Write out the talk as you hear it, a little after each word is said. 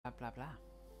Blah blah blah.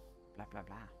 Blah blah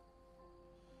blah.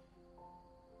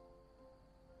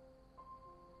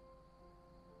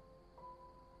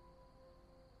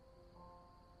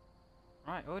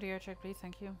 Right, audio check please,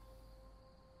 thank you.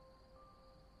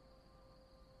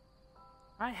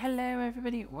 Right, hello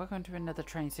everybody, welcome to another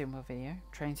Train Sim video,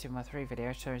 Train Sim 3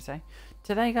 video, shall we say.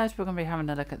 Today guys, we're going to be having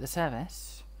a look at the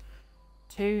service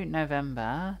to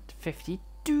November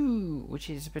 52, which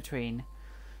is between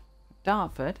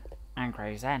Dartford and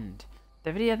Gravesend.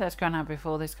 The video that's gone out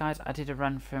before this guys, I did a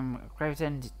run from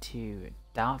Gravesend to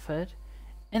Dartford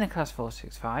in a class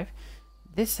 465.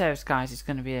 This service guys is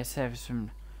going to be a service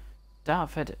from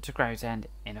Dartford to Gravesend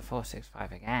in a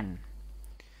 465 again.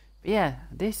 But yeah,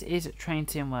 this is Train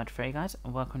Sim World 3 guys,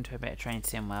 and welcome to a bit of Train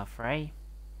Sim World 3.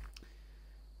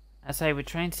 I say with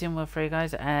Train Sim World 3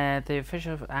 guys, the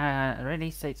official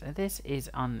release date of this is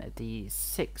on the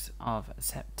 6th of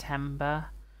September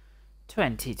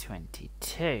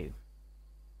 2022.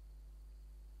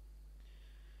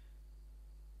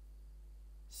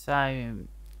 So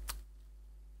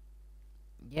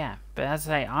yeah, but as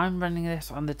I say, I'm running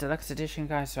this on the Deluxe edition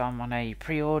guys, so I'm on a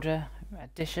pre-order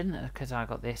edition because I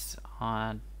got this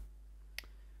on,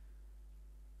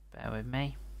 bear with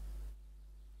me,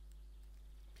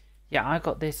 yeah, I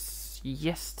got this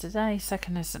yesterday,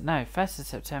 1st of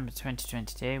September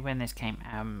 2022 when this came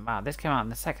out. Well, this came out on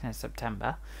the 2nd of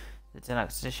September, the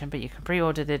Deluxe edition, but you can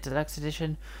pre-order the Deluxe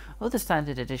edition or the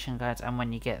Standard edition guys, and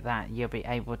when you get that you'll be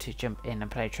able to jump in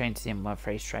and play Train Sim World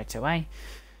 3 straight away.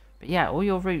 But yeah, all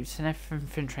your routes and everything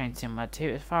from Train Sim World 2,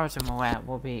 as far as I'm aware,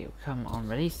 will come on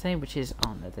release day, which is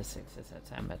on the 6th of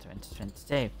September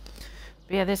 2022.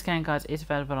 But yeah, this game, guys, is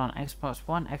available on Xbox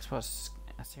One, Xbox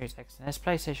Series X and S,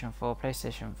 PlayStation 4,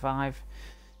 PlayStation 5,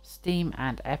 Steam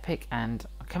and Epic, and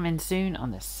coming soon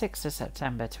on the 6th of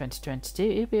September 2022,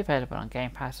 it'll be available on Game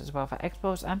Pass as well for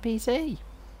Xbox and PC.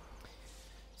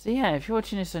 So yeah, if you're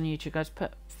watching this on YouTube guys,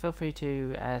 feel free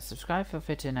to subscribe, feel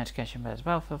free to notification bell as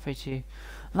well, feel free to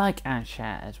like and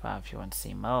share as well if you want to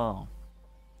see more.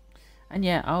 And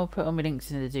yeah, I'll put all my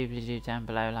links in the doobly-doo down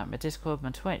below, like my Discord,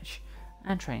 my Twitch,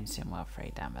 and Train Sim World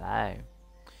 3 down below.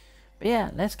 But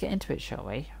yeah, let's get into it, shall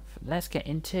we? Let's get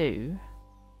into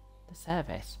the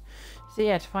service. So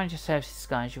yeah, to find your services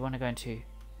guys, you want to go into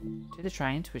the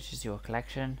trains, which is your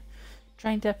collection,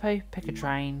 train depot, pick a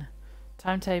train,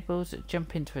 timetables,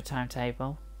 jump into a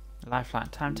timetable, lifeline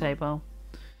timetable,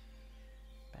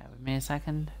 bear with me a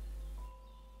second,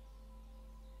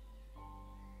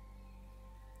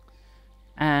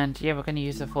 and yeah, we're going to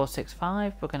use the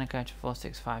 465, we're going to go to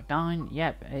 4659,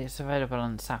 yep, it's available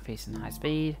on the Southeastern High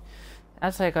Speed.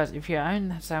 As I say guys, if you own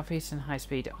the Southeastern High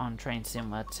Speed on Train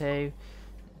Sim World 2,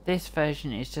 this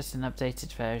version is just an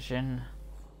updated version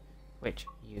which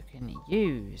you can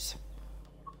use.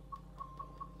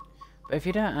 But if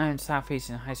you don't own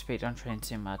Southeastern High Speed on Train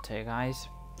Sim World 2 guys,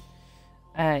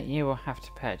 you will have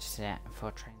to purchase it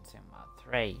for Train Sim World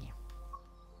 3.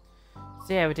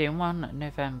 So yeah, we're doing 1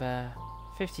 November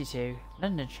 52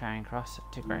 London Charing Cross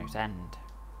to Gravesend,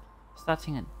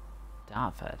 starting at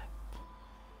Dartford.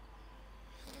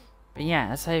 But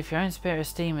yeah, so if you own Spirit of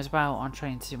Steam as well on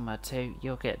Train Sim World 2,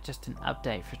 you'll get just an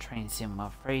update for Train Sim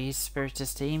World 3's Spirit of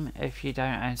Steam. If you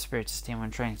don't own Spirit of Steam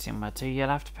on Train Sim World 2, you'll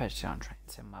have to purchase it on Train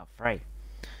Sim World 3.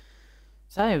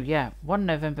 So yeah, 1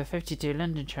 November 52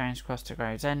 London Charing Cross to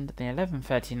Gravesend, the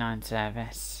 11:39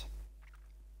 service.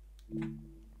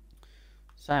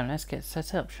 So let's get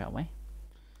set up, shall we?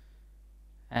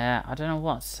 I don't know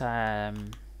what's bear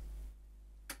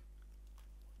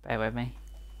with me.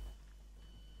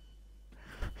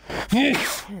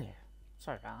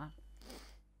 Sorry about that.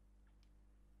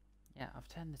 Yeah, I've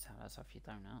turned the towers off, you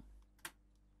don't know.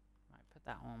 Right, put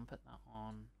that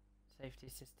on. Safety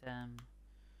system.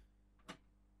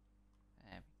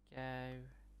 There we go.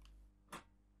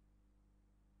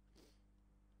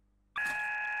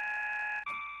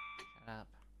 Shut up.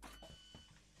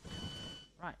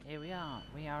 Right, here we are.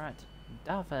 We are at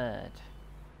Dartford.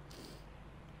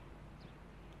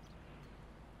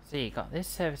 So you got this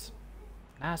service.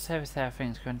 That service there I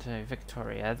think is going to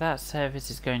Victoria. That service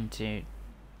is going to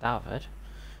Dartford.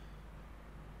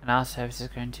 And our service is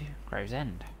going to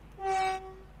Gravesend. So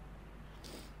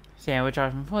yeah, we're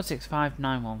driving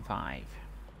 465915.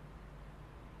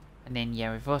 And then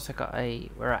yeah, we've also got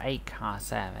we're at 8-car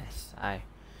service. So,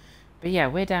 but yeah,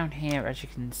 we're down here as you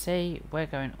can see. We're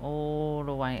going all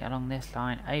the way along this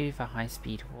line over High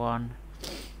Speed 1.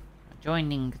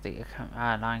 Joining the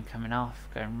line coming off,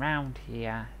 going round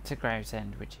here to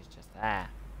Gravesend, which is just there.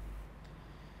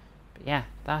 But yeah,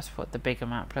 that's what the bigger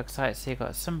map looks like. So you've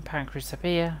got some Pancras up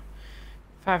here,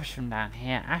 Faversham down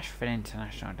here, Ashford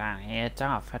International down here,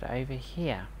 Dartford over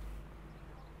here.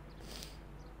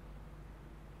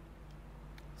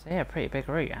 So yeah, pretty big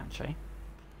route actually.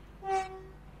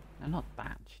 No, not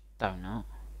bad, donut.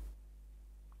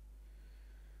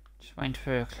 Just waiting for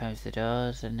her to close the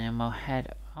doors and then we'll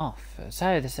head off.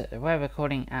 So where we're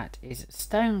recording at is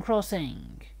Stone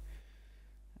Crossing.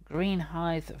 Green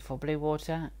Hythe for Blue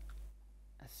Water,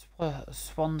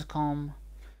 Swanscombe,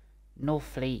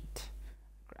 Northfleet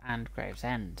and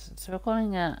Gravesend. So we're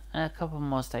calling a couple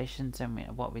more stations than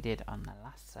what we did on the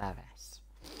last service.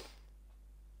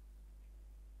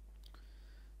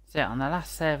 So on the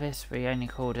last service we only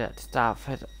called at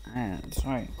Dartford,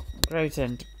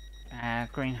 Gravesend,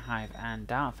 Green Hythe and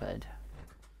Dartford.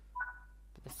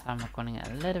 But this time we're calling it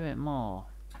a little bit more.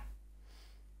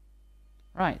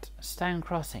 Right, Stone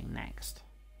Crossing next.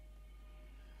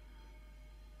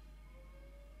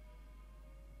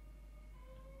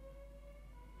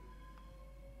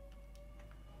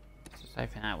 Let's just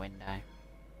open that window.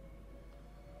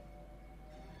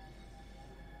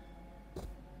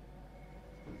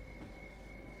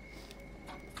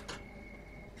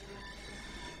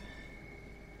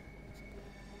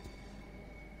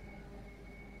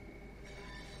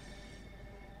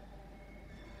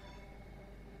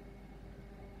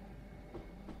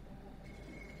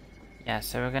 Yeah,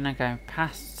 so we're gonna go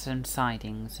past some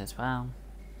sidings as well.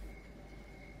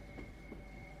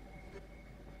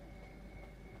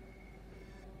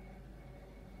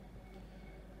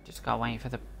 Just gotta wait for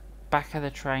the back of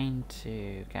the train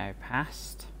to go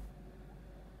past.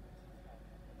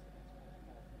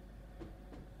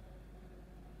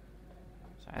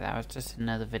 Sorry, that was just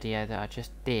another video that I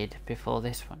just did before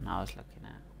this one I was looking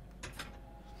at.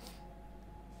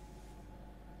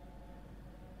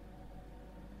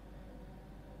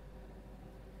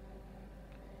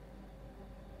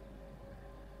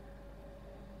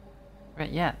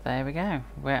 But yeah, there we go.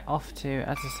 We're off to,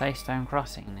 as I say, Stone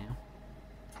Crossing now.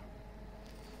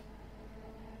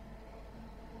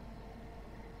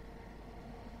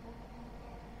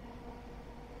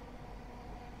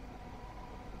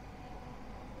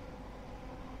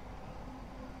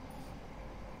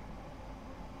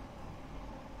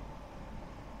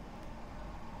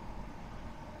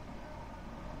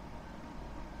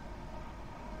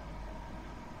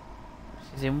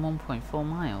 This is in 1.4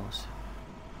 miles.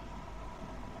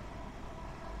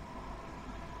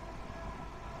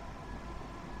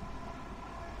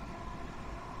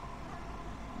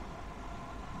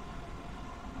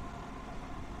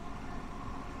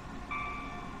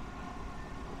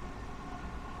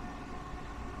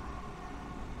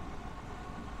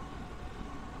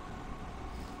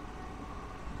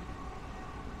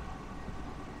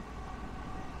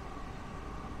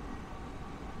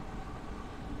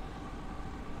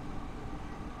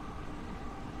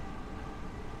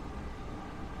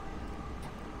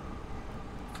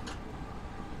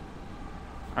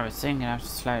 I was soon gonna have to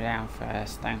slow down for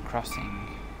Stone Crossing.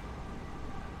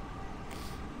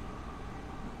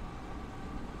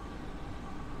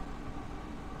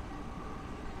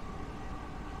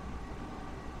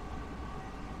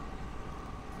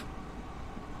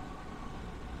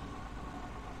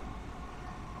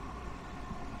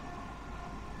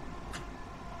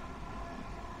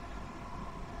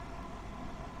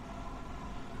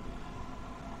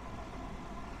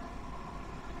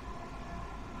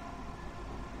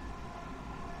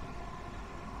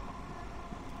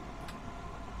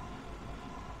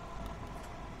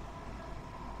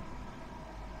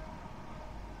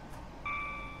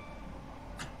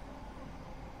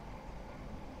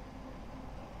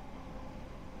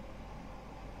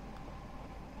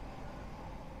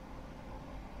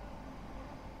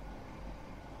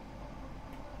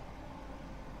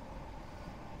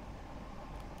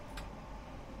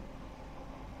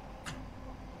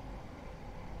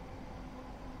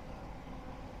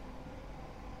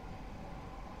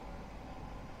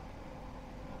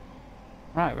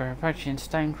 Right, we're approaching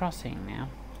Stone Crossing now.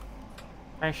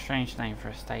 Very strange name for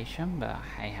a station, but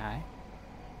hey ho.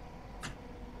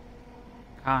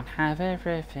 Can't have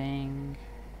everything.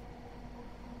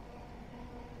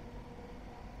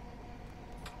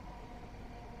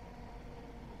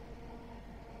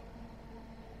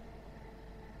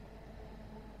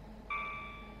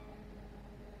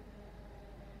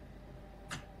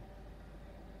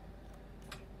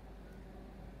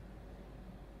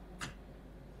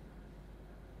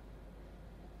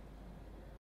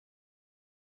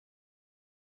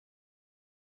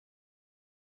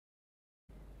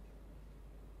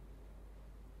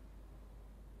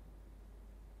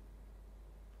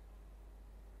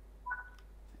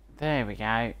 There we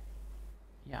go.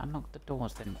 Yeah, unlock the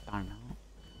doors then, don't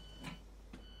I?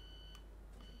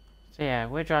 So yeah,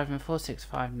 we're driving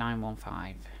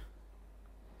 465915.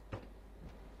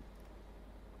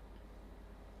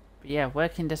 But yeah,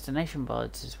 working destination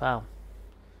boards as well.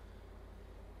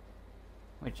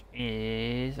 Which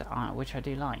is, which I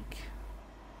do like.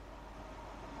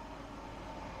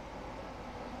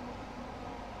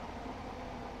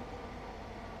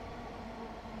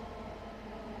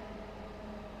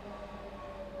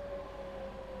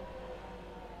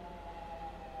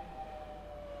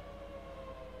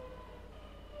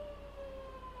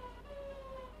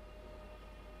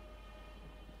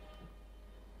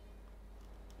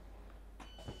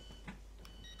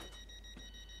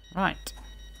 Right,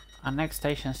 our next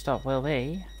station stop will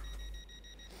be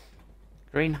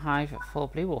Green Hive for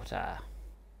Blue Water,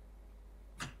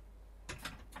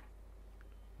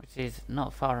 which is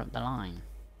not far up the line.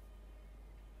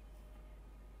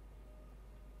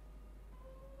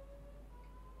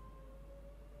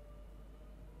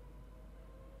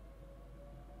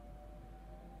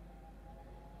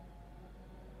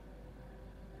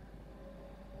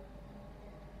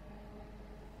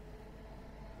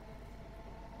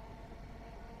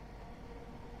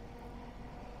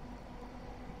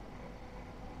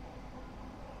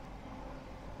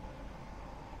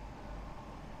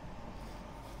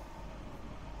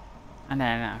 And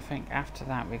then I think after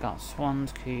that we got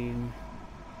Swanscombe,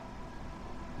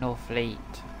 Northfleet,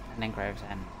 and then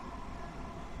Gravesend.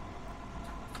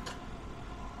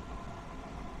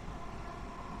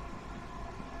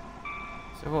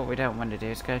 So what we don't want to do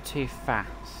is go too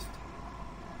fast.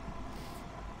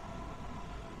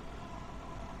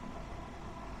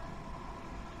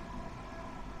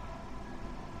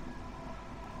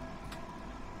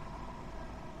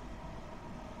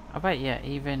 I bet yeah,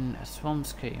 even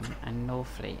Swanscombe and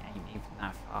Northfleet ain't even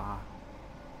that far.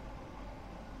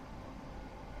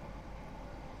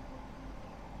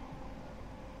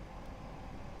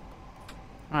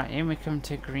 Right, in we come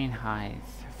to Green Hive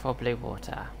for Blue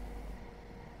Water.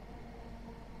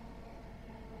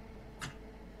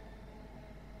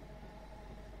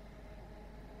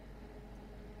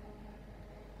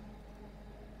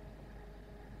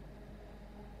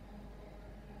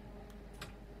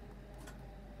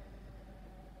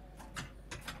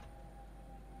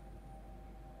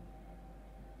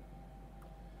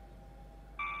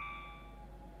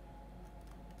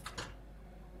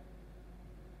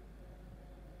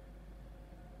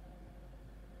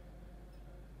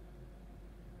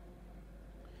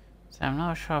 So I'm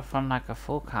not sure if I'm like a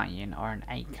 4-car unit or an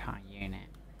 8-car unit.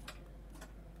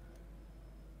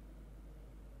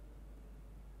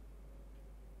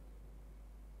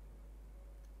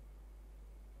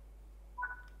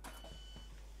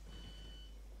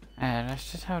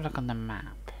 Let's just have a look on the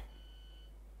map.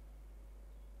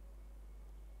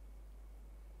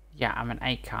 Yeah, I'm an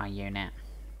 8-car unit.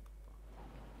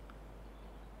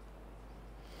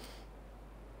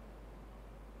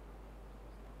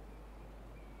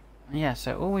 Yeah,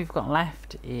 so all we've got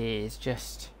left is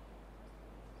just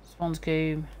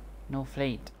Swanscombe,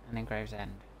 Northfleet, and then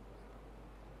Gravesend.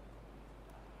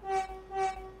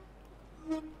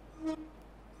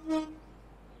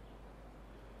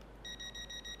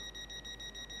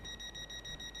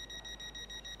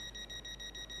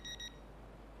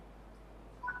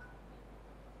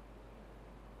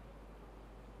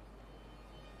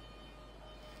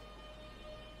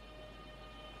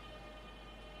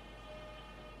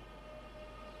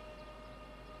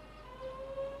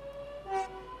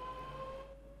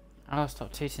 Oh,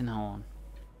 stop tooting the horn.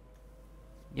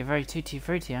 You're very tooty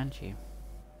fruity, aren't you?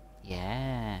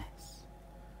 Yes.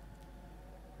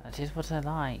 That is what I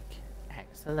like.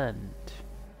 Excellent.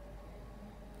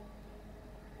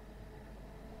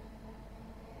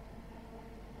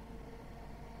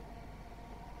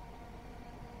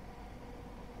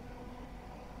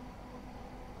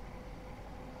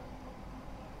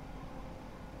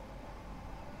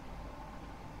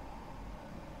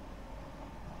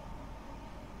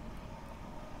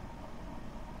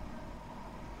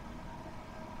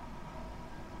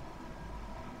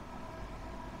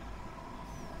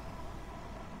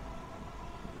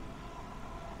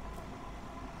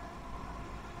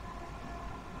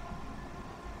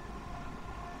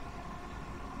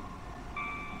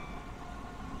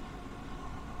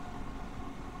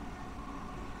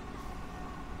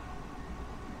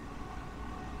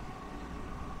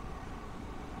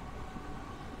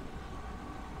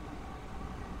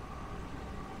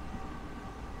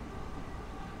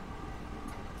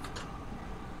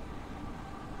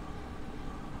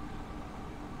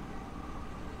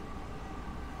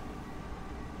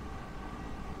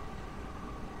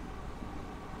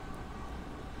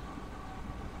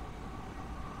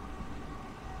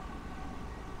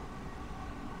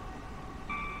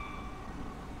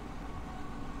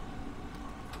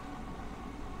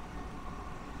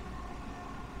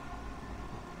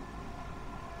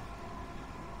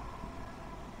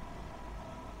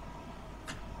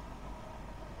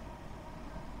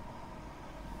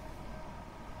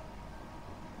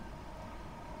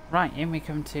 Right, in we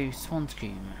come to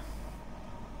Swanscombe.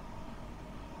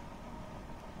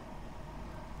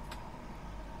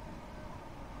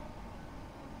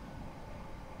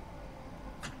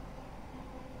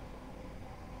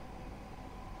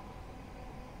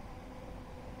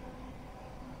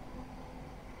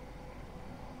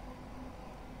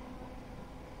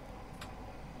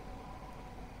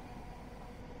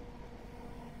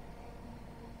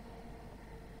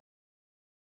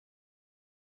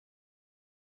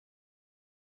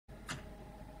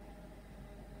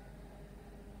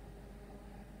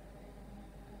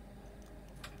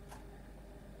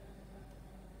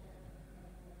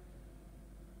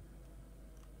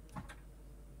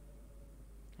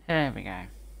 There we go.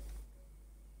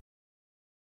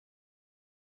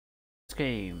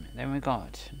 Swanscombe. Then we've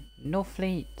got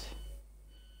Northfleet.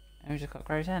 And we've just got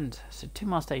Gravesend. So 2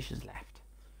 more stations left.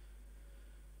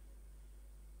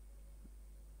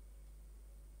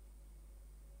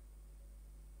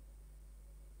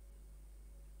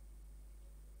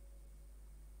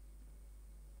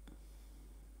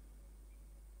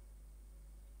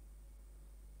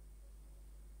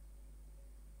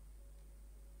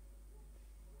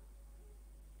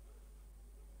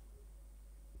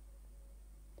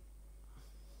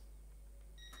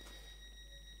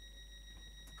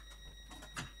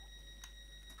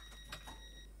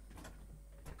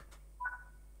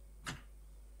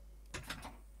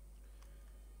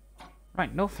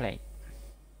 Right, Northfleet.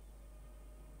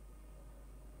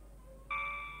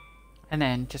 And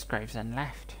then just Gravesend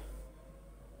left.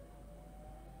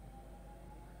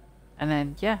 And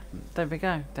then, yeah, there we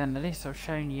go. Then at least I've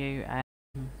shown you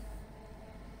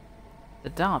the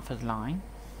Dartford line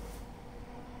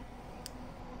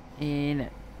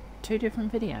in 2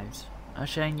 different videos. I've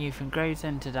shown you from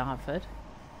Gravesend to Dartford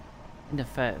in the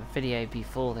video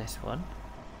before this one.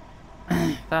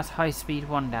 That's high speed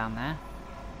 1 down there.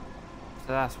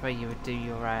 So that's where you would do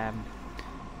your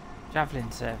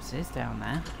javelin services down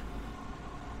there.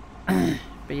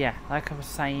 But yeah, like I was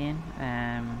saying,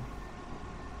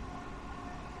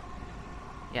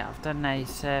 yeah, I've done a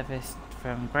service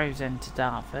from Gravesend to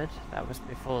Dartford. That was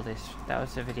before this. That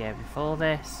was the video before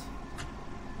this.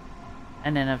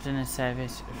 And then I've done a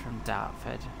service from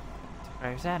Dartford to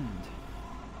Gravesend.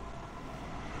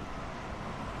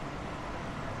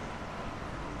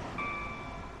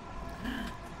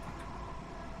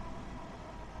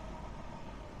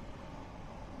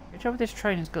 Good job this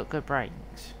train has got good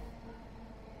brakes.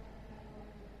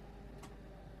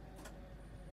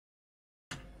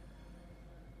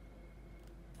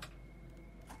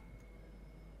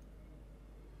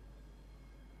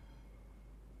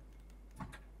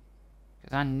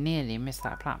 Because I nearly missed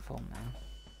that platform now.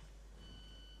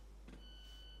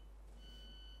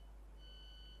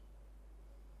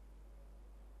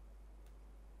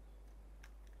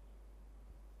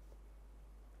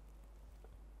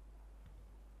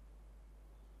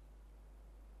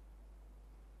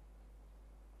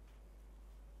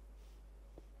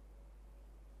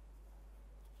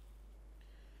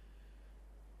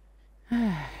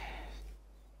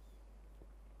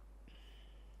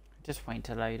 Just wait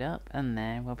to load up and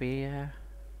then we'll be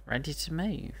ready to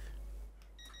move.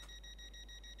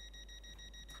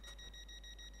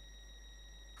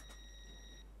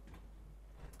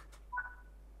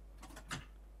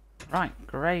 Right,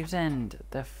 Gravesend,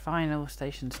 the final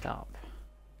station stop.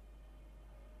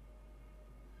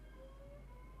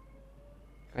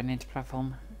 Going into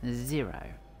platform 0.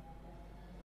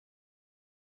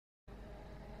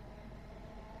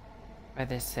 Where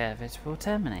this service will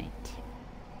terminate.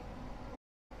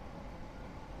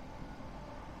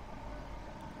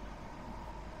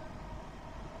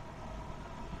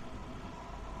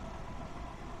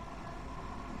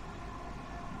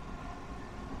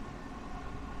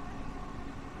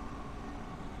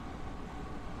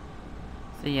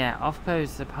 So yeah, off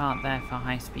goes the part there for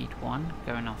high speed 1,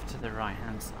 going off to the right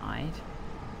hand side.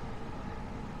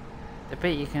 The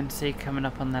bit you can see coming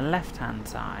up on the left hand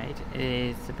side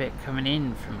is the bit coming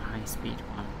in from high speed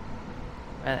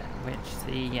 1, which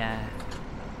the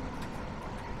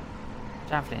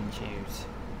javelins use.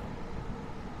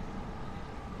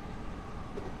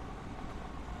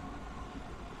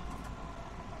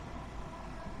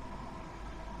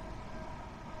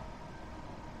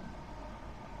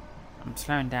 I'm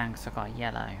slowing down because I've got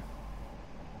yellow.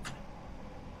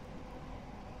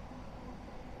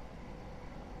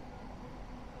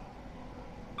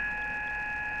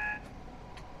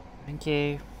 Thank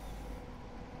you.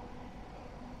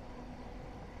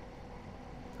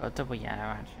 Got a double yellow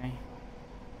actually.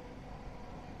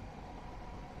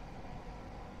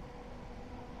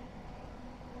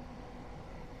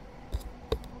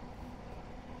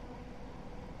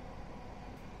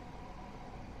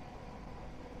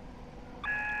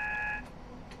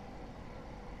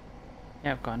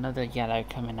 Yeah, I've got another yellow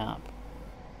coming up.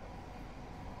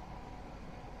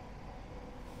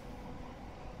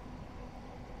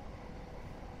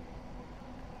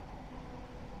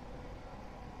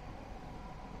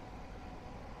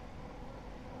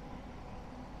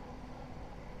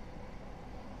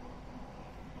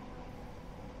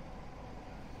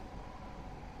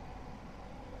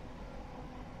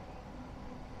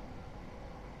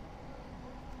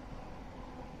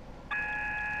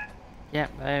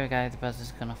 Yep, there we go, the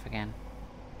buzzer's gone off again.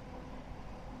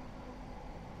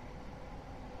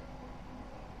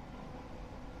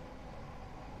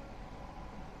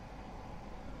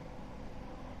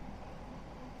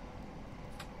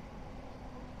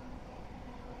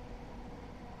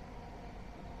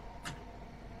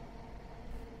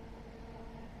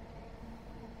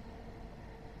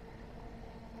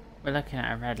 We're looking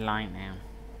at a red light now.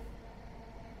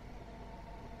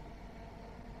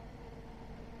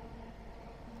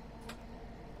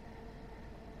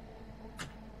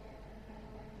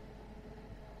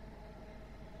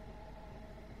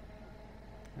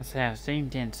 So I've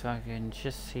zoomed in so I can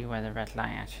just see where the red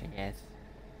light actually is.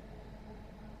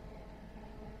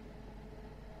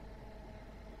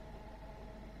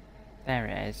 There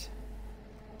it is.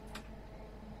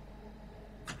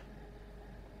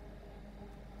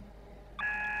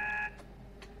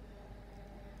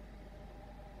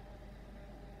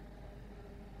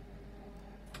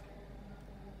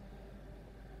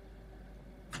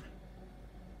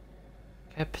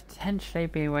 Could potentially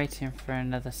be waiting for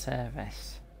another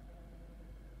service.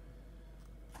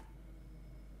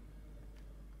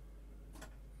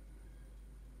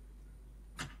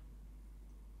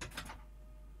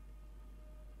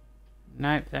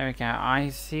 Nope, there we go. I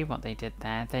see what they did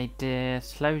there. They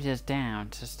slowed us down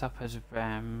to stop us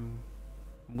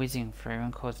whizzing through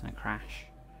and causing a crash.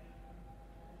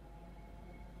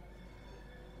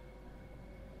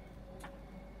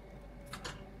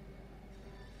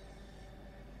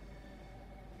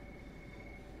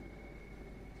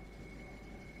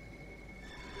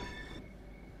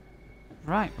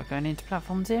 Right, we're going into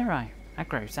platform 0 at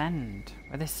Gravesend,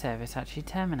 where this service actually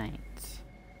terminates.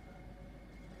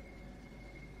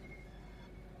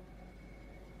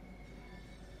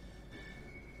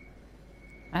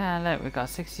 Ah, look, we've got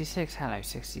 66. Hello,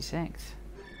 66.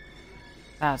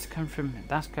 That's going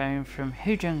from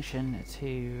Who Junction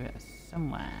to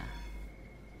somewhere.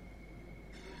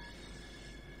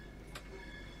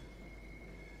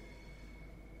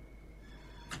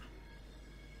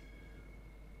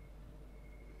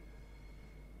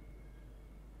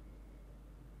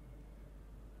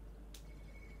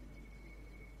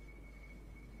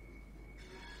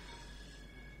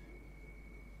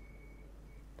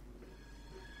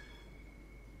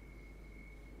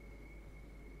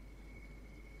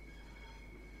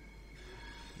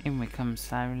 In we come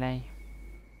slowly.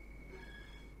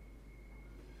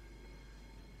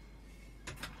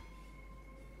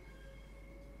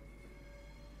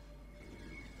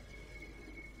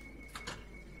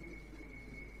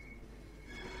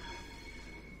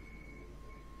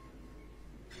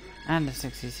 And the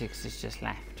 66 is just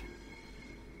left.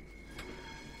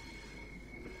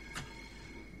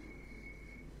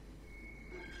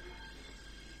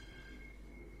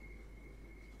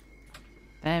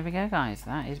 There we go, guys.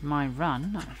 That is my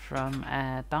run from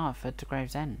Dartford to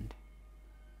Gravesend.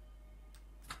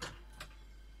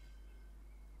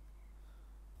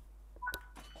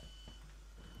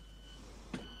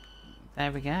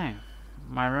 There we go.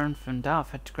 My run from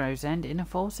Dartford to Gravesend in a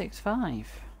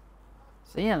 465.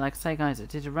 So yeah, like I say, guys, I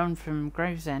did a run from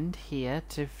Gravesend here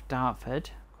to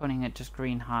Dartford, calling it just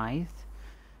Green Hythe.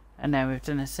 And now we've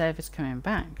done a service coming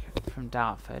back from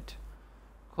Dartford,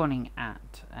 calling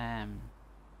at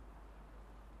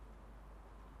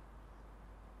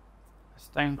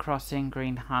Stone Crossing,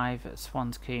 Green Hythe,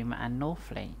 Swanscombe and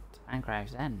Northfleet and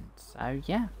Gravesend. So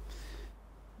yeah,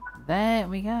 there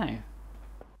we go.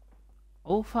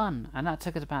 All fun, and that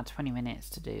took us about 20 minutes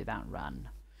to do that run.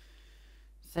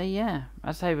 So yeah,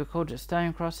 I say we called it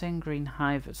Stone Crossing, Green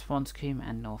Hythe, Swanscombe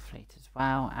and Northfleet as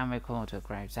well, and we called it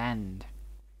Gravesend.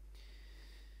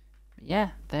 Yeah,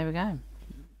 there we go.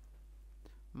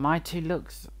 My two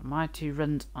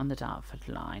runs on the Dartford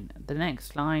line. The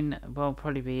next line will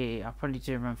probably be, I'll probably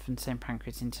do a run from St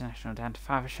Pancras International down to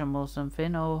Faversham or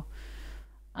something, or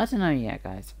I don't know yet,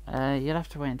 guys. You'll have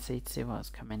to wait and see to see what's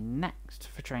coming next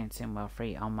for Train Sim World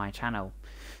 3 on my channel.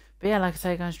 But yeah, like I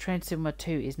say, guys, Train Sim World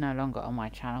 2 is no longer on my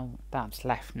channel. That's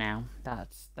left now.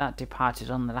 That departed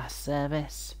on the last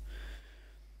service.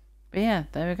 But yeah,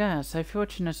 there we go. So if you're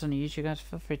watching us on YouTube, guys,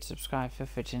 feel free to subscribe, feel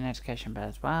free to hit the notification bell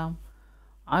as well.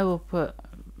 I will put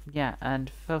yeah, and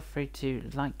feel free to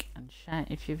like and share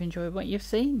if you've enjoyed what you've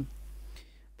seen.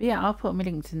 But yeah, I'll put my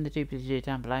links in the doobly-doo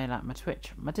down below, like my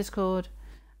Twitch, my Discord,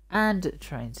 and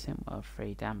Train Sim World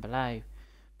 3 down below.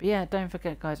 But yeah, don't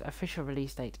forget guys, official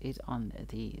release date is on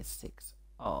the 6th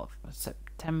of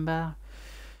September,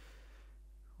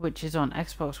 which is on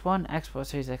Xbox One, Xbox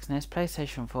Series X and S,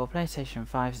 PlayStation 4, PlayStation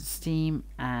 5, Steam,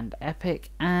 and Epic.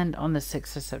 And on the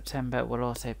 6th of September will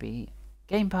also be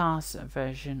Game Pass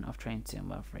version of Train Sim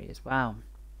World 3 as well.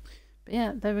 But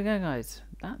yeah, there we go guys,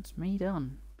 that's me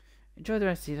done. Enjoy the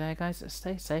rest of your day guys,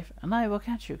 stay safe, and I will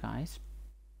catch you guys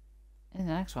in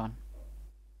the next one.